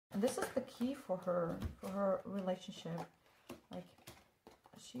this is the key for her relationship. Like,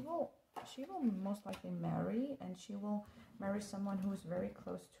 she will most likely marry, and she will marry someone who is very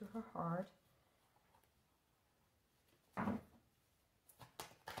close to her heart.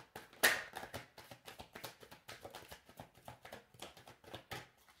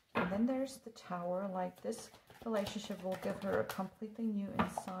 And then there's the Tower. Like, this relationship will give her a completely new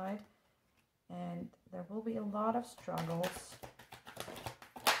insight, and there will be a lot of struggles.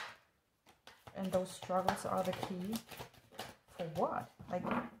 And those struggles are the key. For what? Like,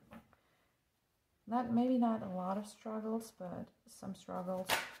 maybe not a lot of struggles, but some struggles.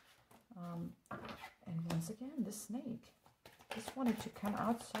 And once again, the snake just wanted to come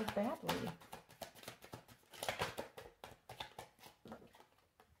out so badly.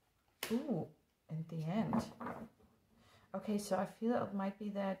 Ooh, at the end. Okay, so I feel it might be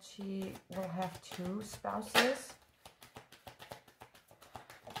that she will have 2 spouses.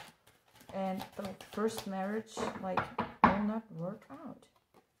 And the first marriage, like, will not work out.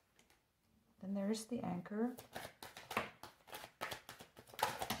 Then there's the Anchor.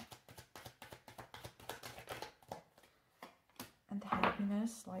 And the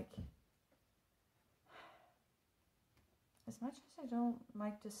happiness, like, as much as I don't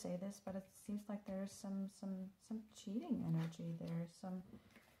like to say this, but it seems like there's some cheating energy there.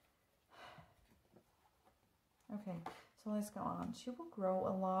 Okay, so let's go on. She will grow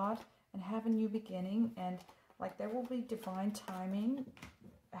a lot and have a new beginning, and like, there will be divine timing,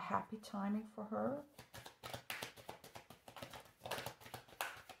 a happy timing for her.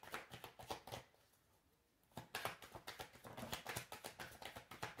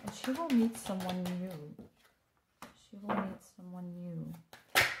 And she will meet someone new. She will meet someone new.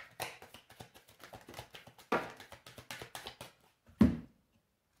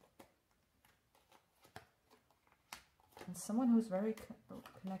 And someone who's very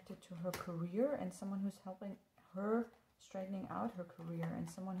connected to her career, and someone who's helping her straightening out her career, and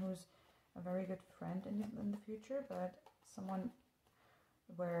someone who's a very good friend in the future, but someone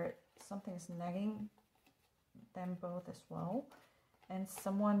where something is nagging them both as well. And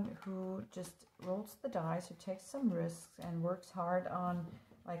someone who just rolls the dice, who takes some risks and works hard on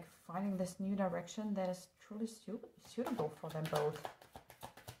like finding this new direction that is truly suitable for them both.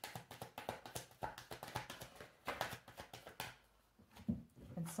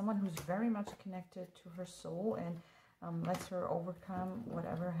 And someone who's very much connected to her soul and lets her overcome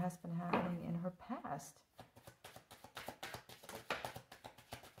whatever has been happening in her past.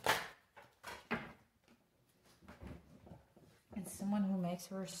 And someone who makes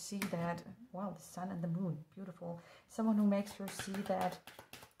her see that, wow, the sun and the moon, beautiful. Someone who makes her see that,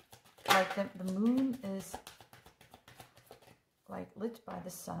 like, the moon is like lit by the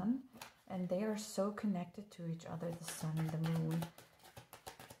sun, and they are so connected to each other, the sun and the moon.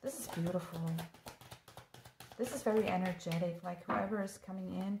 This is beautiful. This is very energetic. Like, whoever is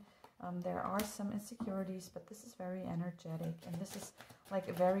coming in, there are some insecurities, but this is very energetic, and this is like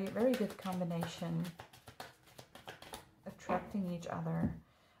a very, very good combination, attracting each other.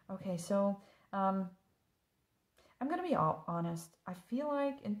 Okay, so I'm gonna be all honest. I feel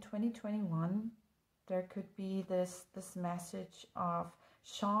like in 2021 there could be this message of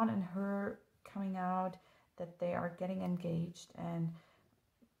Sean and her coming out that they are getting engaged, and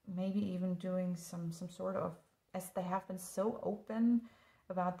maybe even doing some sort of, as they have been so open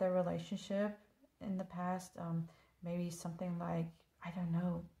about their relationship in the past, maybe something like, I don't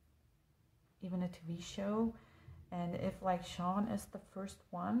know, even a TV show. And if like Sean is the first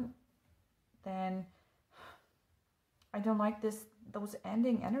one, then I don't like those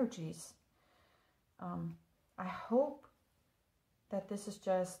ending energies. I hope that this is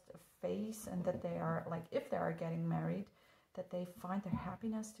just a phase, and that they are, like, if they are getting married, that they find their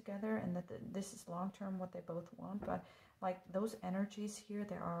happiness together, and that this is long-term what they both want. But like, those energies here,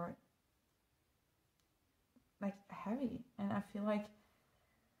 they are like heavy, and I feel like,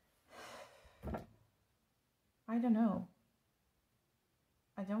 I don't know,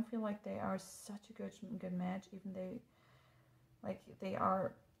 I don't feel like they are such a good match. Even they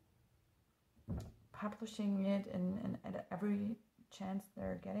are publishing it and at every chance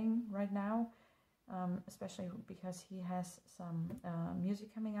they're getting right now, especially because he has some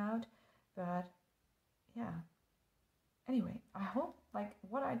music coming out. But yeah, anyway, I hope, like,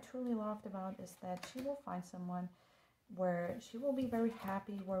 what I truly loved about is that she will find someone where she will be very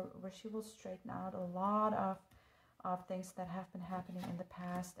happy, where she will straighten out a lot of things that have been happening in the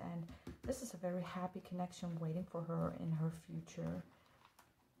past, and this is a very happy connection waiting for her in her future.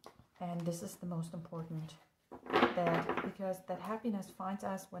 And this is the most important, because that happiness finds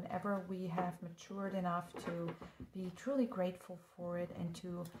us whenever we have matured enough to be truly grateful for it, and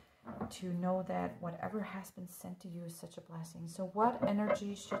to to know that whatever has been sent to you is such a blessing. So what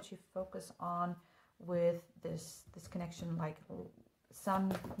energy should you focus on with this connection, like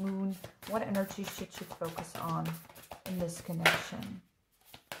sun, moon? What energy should you focus on in this connection?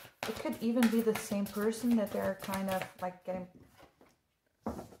 It could even be the same person that they're kind of like getting,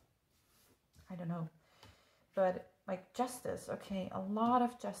 I don't know, but like justice. Okay, a lot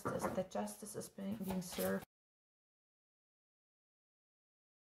of justice. That justice is being served.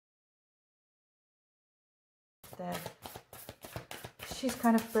 That she's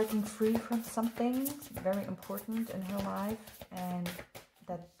kind of breaking free from something very important in her life, and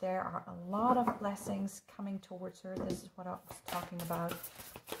that there are a lot of blessings coming towards her. This is what I was talking about.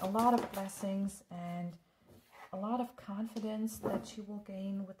 A lot of blessings and a lot of confidence that she will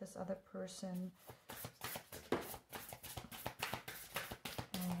gain with this other person.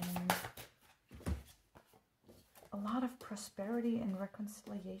 And a lot of prosperity and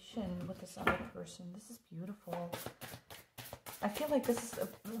reconciliation with this other person. This is beautiful. I feel like this is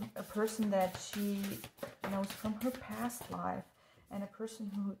a person that she knows from her past life, and a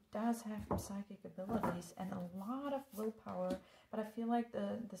person who does have psychic abilities and a lot of willpower. But I feel like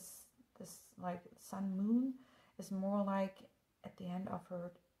this like sun moon is more like at the end of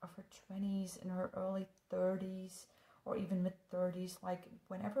her 20s, in her early 30s, or even mid 30s. Like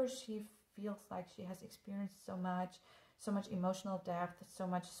whenever she feels like she has experienced so much emotional depth, so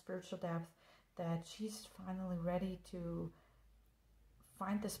much spiritual depth, that she's finally ready to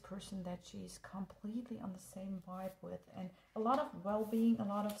find this person that she's completely on the same vibe with, and a lot of well-being, a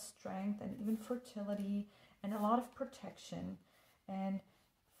lot of strength, and even fertility, and a lot of protection, and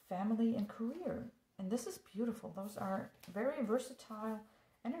family and career. And this is beautiful. Those are very versatile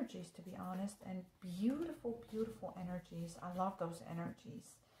energies, to be honest, and beautiful, beautiful energies. I love those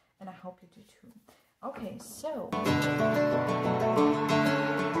energies, and I hope you do too. Okay, so